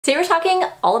Today we're talking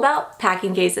all about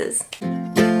packing cases.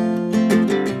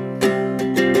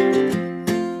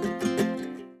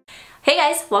 Hey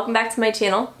guys, welcome back to my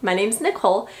channel. My name's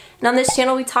Nicole, and on this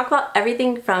channel we talk about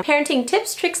everything from parenting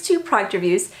tips, tricks, to product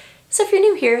reviews. So if you're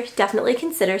new here, definitely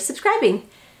consider subscribing.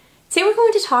 Today we're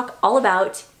going to talk all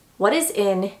about what is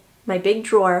in my big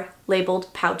drawer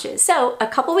labeled pouches. So a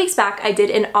couple weeks back I did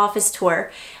an office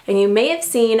tour, and you may have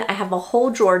seen I have a whole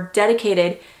drawer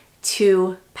dedicated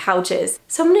to pouches.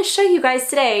 So I'm going to show you guys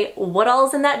today what all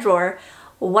is in that drawer,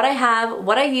 what I have,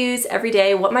 what I use every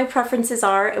day, what my preferences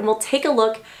are, and we'll take a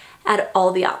look at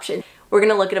all the options. We're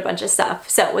going to look at a bunch of stuff.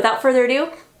 So without further ado,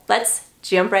 let's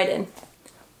jump right in.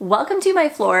 Welcome to my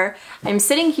floor. I'm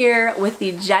sitting here with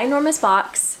the ginormous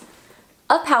box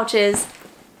of pouches,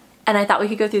 and I thought we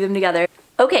could go through them together.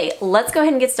 Okay, let's go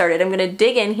ahead and get started. I'm going to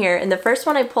dig in here, and the first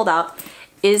one I pulled out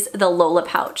is the Lola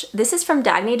pouch. This is from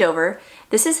Dagny Dover.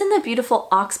 This is in the beautiful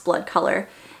oxblood color.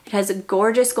 It has a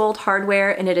gorgeous gold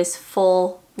hardware and it is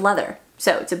full leather.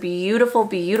 So it's a beautiful,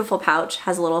 beautiful pouch.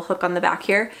 Has a little hook on the back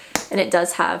here, and it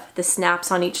does have the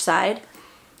snaps on each side.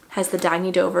 Has the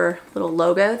Dagny Dover little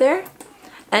logo there.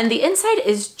 And the inside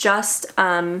is just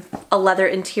a leather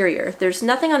interior. There's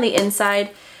nothing on the inside.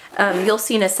 You'll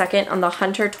see in a second on the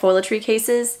Hunter toiletry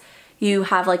cases, you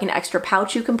have like an extra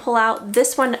pouch you can pull out.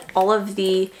 This one, all of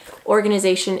the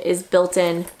organization is built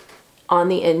in on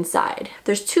the inside.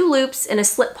 There's two loops and a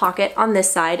slip pocket on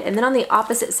this side, and then on the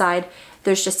opposite side,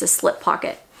 there's just a slip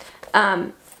pocket.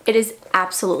 It is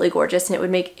absolutely gorgeous, and it would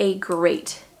make a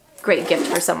great gift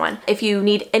for someone. If you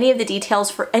need any of the details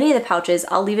for any of the pouches,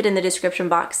 I'll leave it in the description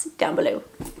box down below.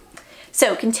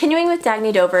 So continuing with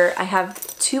Dagny Dover, I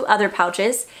have two other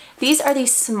pouches. These are the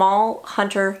small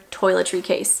Hunter toiletry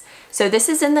case. So this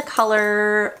is in the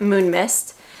color Moon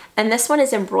Mist, and this one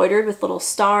is embroidered with little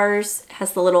stars. It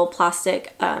has the little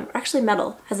plastic, actually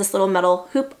metal, has this little metal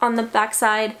hoop on the back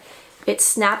side. It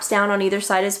snaps down on either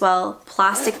side as well,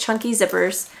 plastic chunky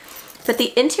zippers. But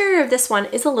the interior of this one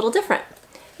is a little different.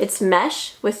 It's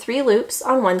mesh with 3 loops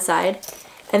on one side,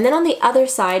 and then on the other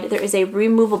side there is a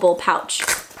removable pouch.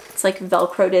 It's like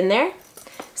Velcroed in there.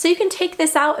 So you can take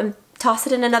this out and toss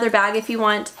it in another bag if you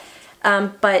want.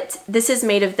 But this is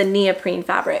made of the neoprene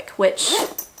fabric, which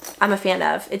I'm a fan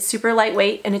of. It's super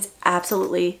lightweight and it's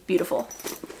absolutely beautiful.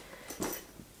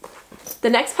 The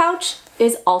next pouch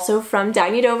is also from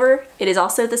Dagny Dover. It is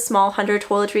also the small Hunter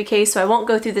toiletry case, so I won't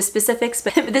go through the specifics,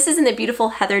 but this is in the beautiful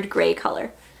heathered gray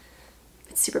color.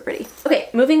 It's super pretty. Okay,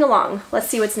 moving along. Let's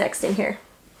see what's next in here.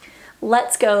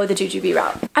 Let's go the Jujube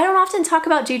route. I don't often talk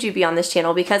about Jujube on this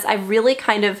channel because I've really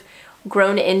kind of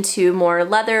grown into more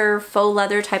leather, faux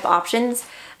leather type options.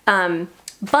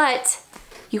 But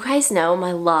you guys know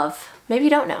my love. Maybe you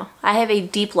don't know. I have a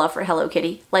deep love for Hello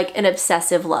Kitty, like an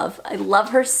obsessive love. I love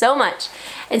her so much.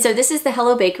 And so this is the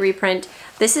Hello Bakery print.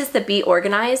 This is the Be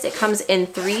Organized. It comes in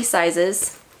 3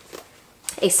 sizes,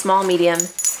 a small, medium,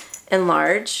 and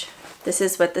large. This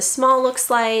is what the small looks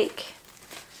like.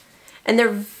 And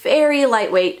they're very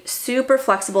lightweight, super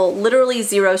flexible, literally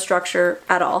zero structure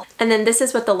at all. And then this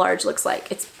is what the large looks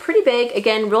like. It's pretty big,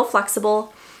 again, real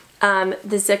flexible.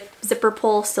 The zipper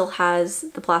pull still has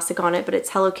the plastic on it, but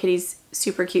it's Hello Kitty's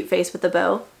super cute face with a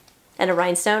bow and a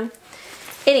rhinestone.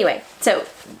 Anyway, so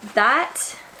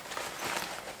that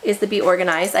is the Be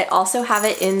Organized. I also have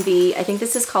it in the, I think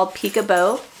this is called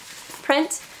Peekaboo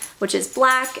print, which is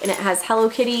black, and it has Hello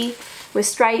Kitty with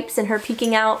stripes and her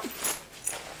peeking out.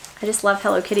 I just love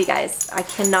Hello Kitty, guys. I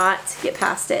cannot get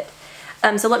past it.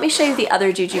 So let me show you the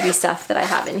other Jujube stuff that I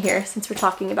have in here since we're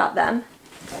talking about them.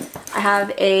 I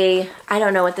have a, I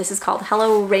don't know what this is called,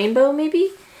 Hello Rainbow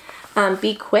maybe?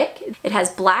 Be Quick. It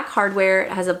has black hardware.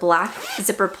 It has a black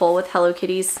zipper pull with Hello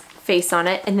Kitty's face on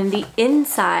it. And then the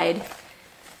inside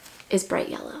is bright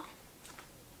yellow.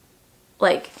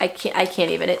 Like, I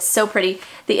can't even, it's so pretty.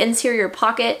 The interior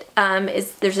pocket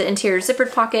there's an interior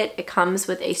zippered pocket. It comes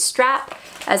with a strap,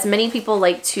 as many people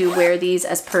like to wear these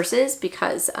as purses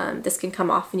because this can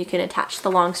come off and you can attach the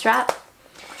long strap.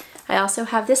 I also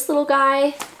have this little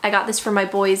guy. I got this for my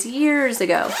boys years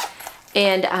ago.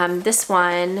 And this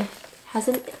one has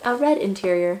a red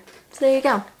interior. So there you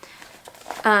go.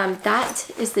 That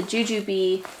is the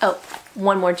Jujube, oh,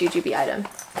 one more Jujube item.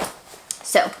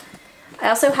 So, I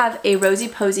also have a Rosy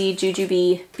Posy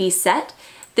Jujube Be Set.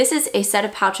 This is a set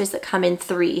of pouches that come in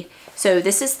 3. So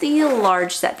this is the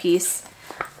large set piece.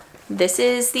 This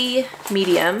is the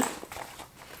medium.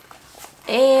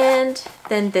 And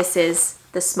then this is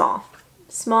the small.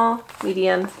 Small,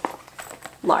 medium,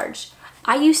 large.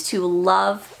 I used to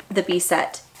love the Be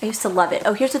Set. I used to love it.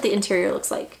 Oh, here's what the interior looks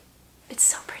like. It's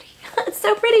so pretty. It's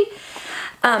so pretty.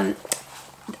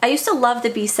 I used to love the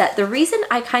B set. The reason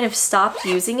I kind of stopped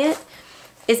using it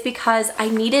is because I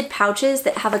needed pouches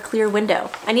that have a clear window.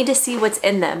 I need to see what's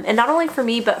in them. And not only for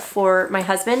me, but for my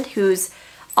husband, who's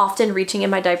often reaching in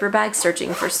my diaper bag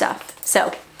searching for stuff.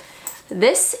 So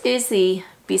this is the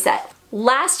B set.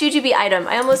 Last UGB item,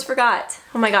 I almost forgot.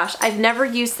 Oh my gosh, I've never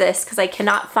used this because I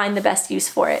cannot find the best use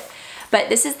for it. But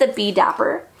this is the B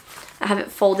Dapper. I have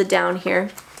it folded down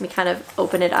here. Let me kind of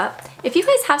open it up. If you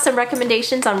guys have some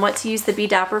recommendations on what to use the B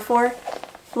Dapper for,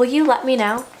 will you let me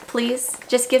know, please?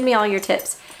 Just give me all your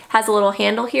tips. It has a little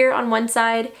handle here on one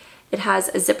side. It has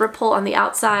a zipper pull on the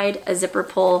outside, a zipper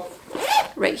pull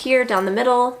right here down the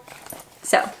middle.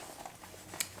 So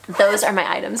those are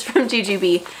my items from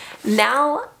GGB.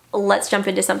 Now let's jump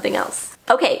into something else.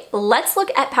 Okay, let's look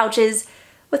at pouches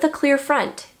with a clear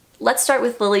front. Let's start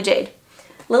with Lily Jade.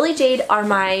 Lily Jade are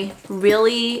my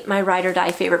ride or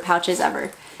die favorite pouches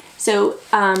ever. So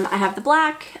I have the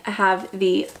black, I have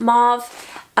the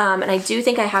mauve, and I do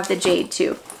think I have the jade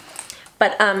too.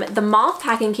 But the mauve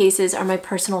packing cases are my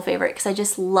personal favorite because I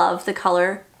just love the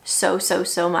color so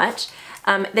much.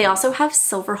 They also have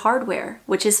silver hardware,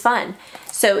 which is fun.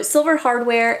 So silver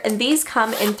hardware, and these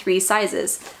come in 3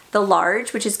 sizes. The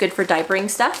large, which is good for diapering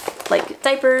stuff, like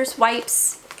diapers,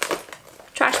 wipes,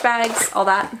 trash bags, all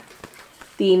that.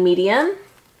 The medium,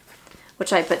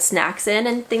 which I put snacks in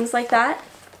and things like that.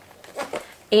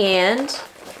 And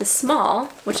the small,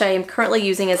 which I am currently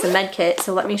using as a med kit,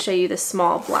 so let me show you the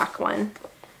small black one.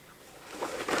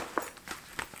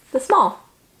 The small,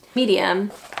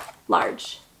 medium,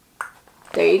 large.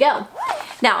 There you go.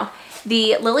 Now,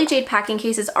 the Lily Jade packing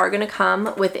cases are gonna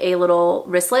come with a little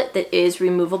wristlet that is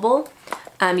removable.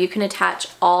 You can attach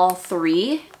all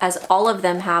 3, as all of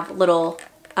them have little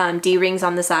D-rings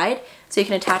on the side, so you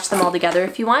can attach them all together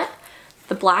if you want.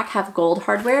 The black have gold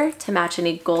hardware to match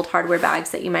any gold hardware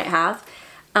bags that you might have.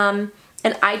 And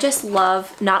I just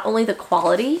love not only the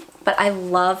quality, but I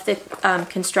love the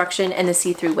construction and the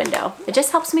see-through window. It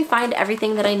just helps me find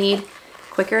everything that I need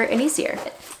quicker and easier.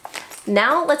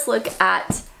 Now let's look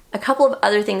at a couple of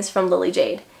other things from Lily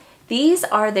Jade. These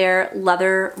are their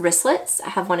leather wristlets. I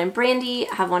have one in brandy,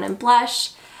 I have one in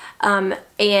blush,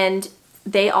 and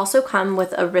they also come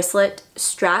with a wristlet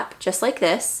strap just like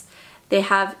this. They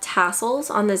have tassels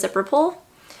on the zipper pull,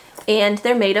 and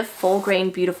they're made of full grain,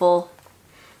 beautiful,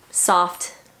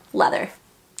 soft leather.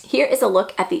 Here is a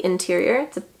look at the interior.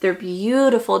 They're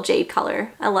beautiful jade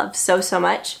color. I love so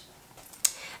much.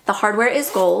 The hardware is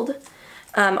gold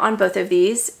on both of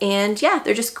these, and yeah,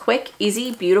 they're just quick,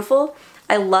 easy, beautiful.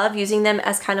 I love using them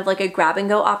as kind of like a grab and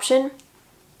go option.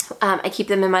 I keep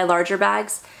them in my larger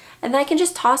bags, and then I can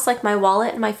just toss like my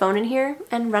wallet and my phone in here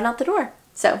and run out the door.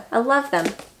 So I love them.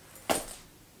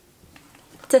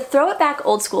 To throw it back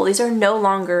old school, these are no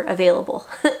longer available.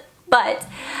 But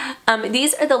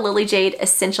these are the Lily Jade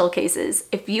Essential cases.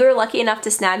 If you were lucky enough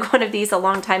to snag one of these a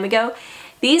long time ago,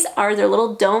 these are their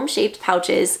little dome-shaped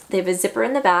pouches. They have a zipper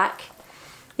in the back.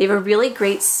 They have a really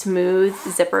great smooth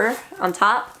zipper on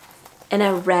top and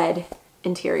a red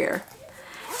interior.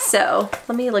 So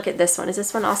let me look at this one. Is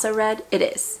this one also red? It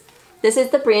is. This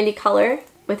is the brandy color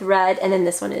with red, and then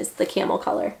this one is the camel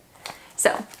color.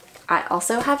 So I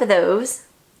also have those.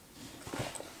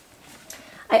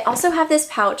 I also have this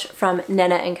pouch from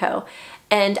Nena & Co.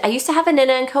 And I used to have a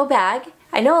Nena & Co bag.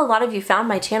 I know a lot of you found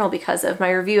my channel because of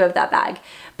my review of that bag,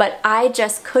 but I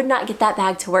just could not get that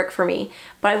bag to work for me.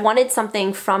 But I wanted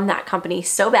something from that company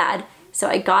so bad, so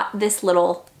I got this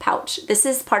little pouch. This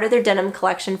is part of their denim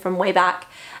collection from way back.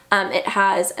 It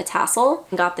has a tassel.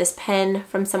 I got this pen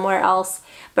from somewhere else,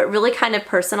 but really kind of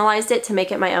personalized it to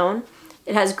make it my own.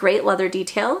 It has great leather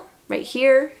detail right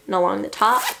here and along the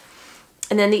top.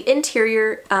 And then the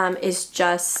interior is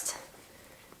just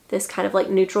this kind of like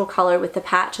neutral color with the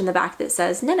patch in the back that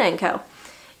says Nena & Co.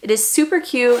 It is super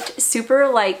cute, super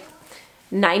like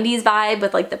 90s vibe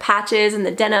with like the patches and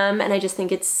the denim, and I just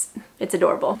think it's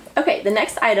adorable. Okay, the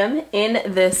next item in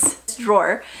this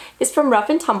drawer is from Rough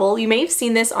 & Tumble. You may have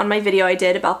seen this on my video I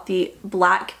did about the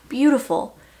black,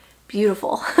 beautiful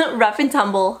Rough &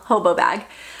 Tumble hobo bag.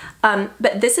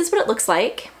 But this is what it looks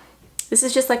like. This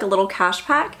is just like a little cash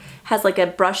pack. Has like a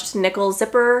brushed nickel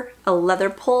zipper, a leather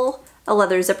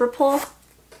zipper pull.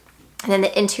 And then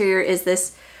the interior is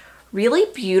this really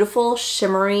beautiful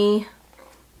shimmery,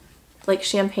 like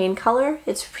champagne color.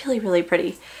 It's really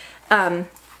pretty.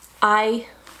 I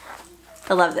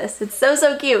love this. It's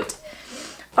so cute.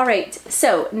 All right,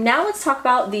 so now let's talk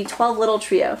about the 12 Little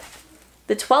Trio.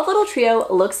 The 12 Little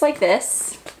Trio looks like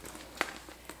this.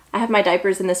 I have my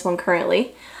diapers in this one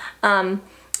currently.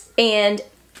 And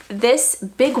this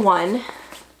big one,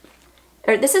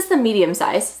 or this is the medium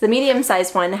size. The medium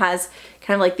size one has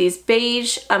kind of like these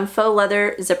beige faux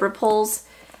leather zipper pulls.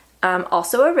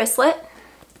 Also a wristlet,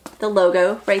 the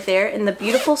logo right there, and the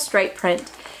beautiful stripe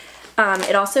print.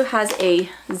 It also has a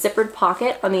zippered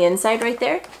pocket on the inside right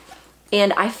there.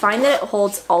 And I find that it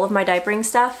holds all of my diapering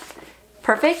stuff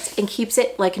perfect and keeps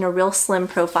it like in a real slim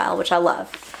profile, which I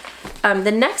love.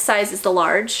 The next size is the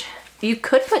large. You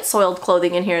could put soiled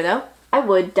clothing in here though. I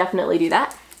would definitely do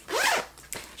that.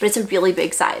 But it's a really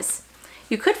big size.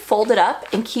 You could fold it up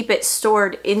and keep it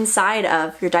stored inside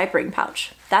of your diapering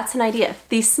pouch. That's an idea.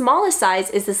 The smallest size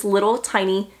is this little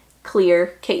tiny clear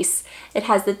case. It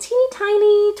has the teeny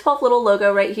tiny 12 little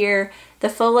logo right here, the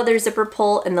faux leather zipper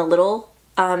pull, and the little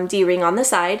D-ring on the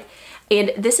side.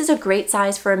 And this is a great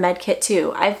size for a med kit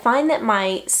too. I find that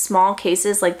my small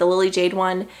cases, like the Lily Jade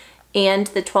one and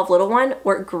the 12 little one,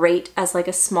 work great as like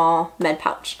a small med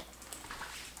pouch.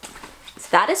 So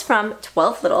that is from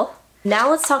 12 little.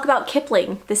 Now let's talk about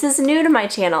Kipling. This is new to my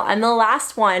channel. I'm the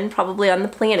last one probably on the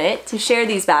planet to share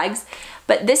these bags,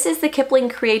 but this is the Kipling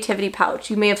Creativity Pouch.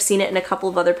 You may have seen it in a couple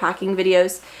of other packing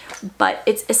videos, but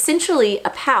it's essentially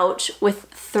a pouch with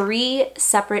 3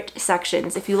 separate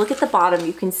sections. If you look at the bottom,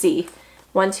 you can see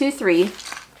 1, 2, 3.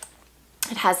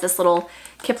 It has this little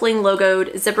Kipling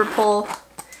logoed zipper pull.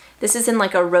 This is in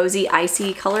like a rosy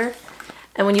icy color.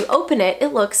 And when you open it,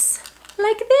 it looks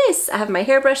like this. I have my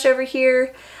hairbrush over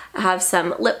here. I have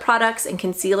some lip products and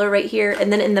concealer right here.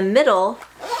 And then in the middle,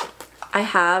 I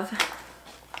have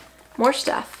more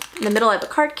stuff. In the middle, I have a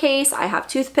card case. I have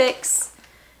toothpicks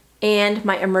and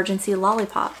my emergency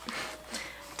lollipop.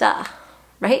 Duh,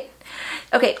 right?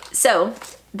 Okay, so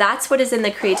that's what is in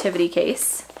the creativity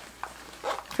case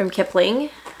from Kipling.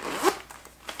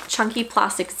 Chunky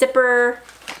plastic zipper.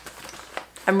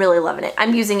 I'm really loving it.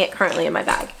 I'm using it currently in my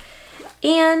bag.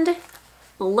 And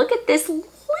look at this little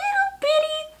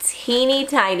bitty teeny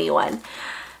tiny one.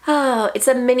 Oh, it's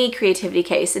a mini creativity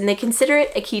case, and they consider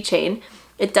it a keychain.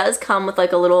 It does come with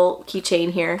like a little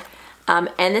keychain here,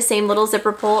 and the same little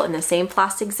zipper pull and the same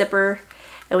plastic zipper.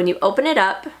 And when you open it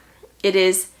up, it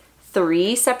is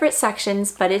 3 separate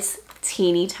sections, but it's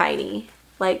teeny tiny.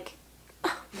 Like,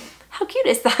 how cute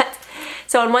is that?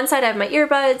 So on one side I have my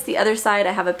earbuds, the other side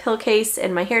I have a pill case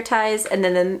and my hair ties, and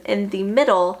then in the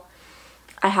middle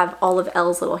I have all of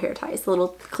Elle's little hair ties, the little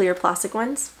clear plastic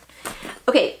ones.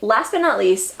 Okay, last but not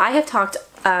least, I have talked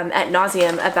ad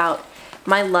nauseum about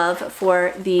my love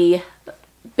for the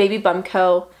Baby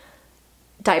Bumco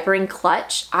diapering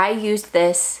clutch. I used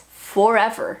this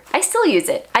forever. I still use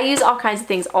it. I use all kinds of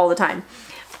things all the time,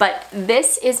 but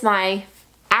this is my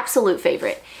absolute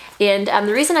favorite. And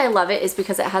the reason I love it is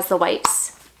because it has the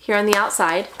wipes here on the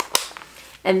outside,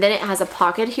 and then it has a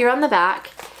pocket here on the back,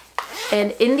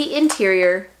 and in the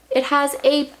interior it has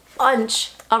a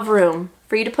bunch of room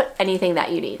for you to put anything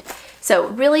that you need. So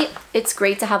really, it's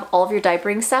great to have all of your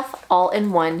diapering stuff all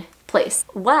in one place.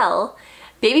 Well,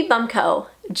 Baby Bumco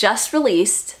just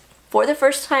released, for the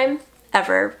first time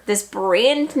ever, this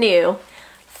brand new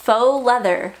faux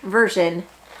leather version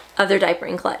of their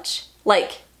diapering clutch.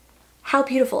 Like, how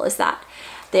beautiful is that?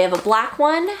 They have a black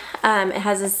one. It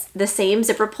has the same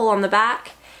zipper pull on the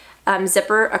back,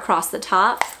 zipper across the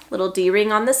top, little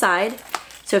D-ring on the side.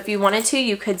 So if you wanted to,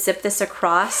 you could zip this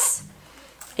across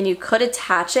and you could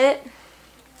attach it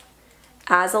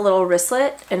as a little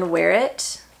wristlet and wear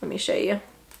it. Let me show you.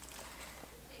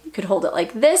 You could hold it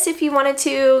like this if you wanted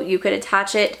to. You could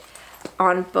attach it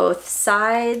on both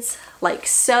sides like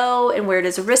so and wear it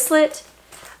as a wristlet.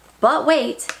 But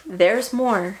wait, there's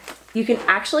more. You can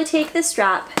actually take this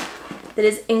strap that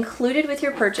is included with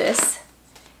your purchase,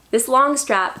 this long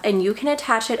strap, and you can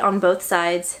attach it on both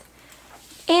sides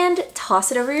and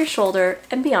toss it over your shoulder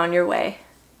and be on your way.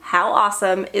 How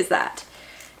awesome is that?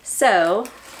 So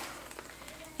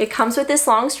it comes with this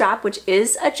long strap, which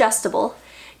is adjustable.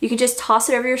 You can just toss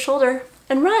it over your shoulder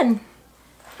and run.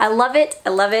 I love it. I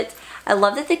love it. I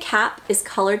love that the cap is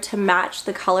colored to match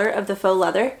the color of the faux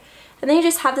leather. And then you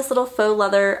just have this little faux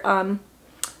leather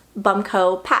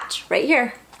Bumco patch right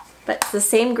here. But it's the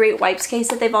same great wipes case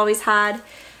that they've always had.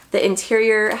 The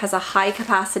interior has a high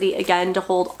capacity, again, to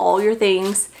hold all your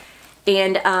things.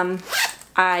 And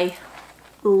I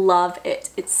love it.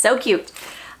 It's so cute.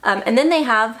 And then they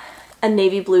have a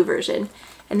navy blue version.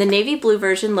 And the navy blue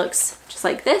version looks just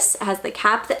like this. It has the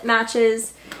cap that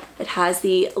matches. It has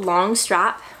the long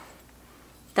strap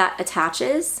that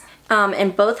attaches.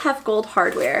 And both have gold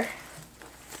hardware.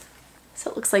 So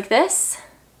it looks like this.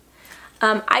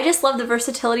 I just love the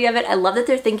versatility of it. I love that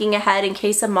they're thinking ahead in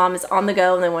case a mom is on the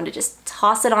go and they want to just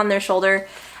toss it on their shoulder.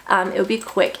 It would be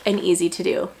quick and easy to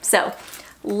do. So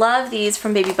love these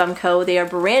from Baby Bumco. They are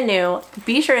brand new.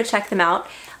 Be sure to check them out.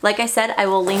 Like I said, I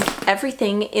will link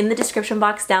everything in the description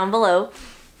box down below.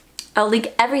 I'll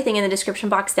link everything in the description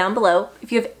box down below.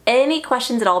 If you have any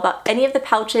questions at all about any of the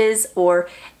pouches or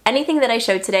anything that I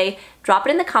showed today, drop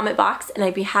it in the comment box and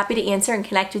I'd be happy to answer and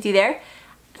connect with you there.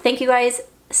 Thank you guys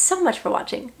so much for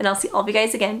watching, and I'll see all of you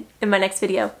guys again in my next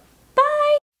video.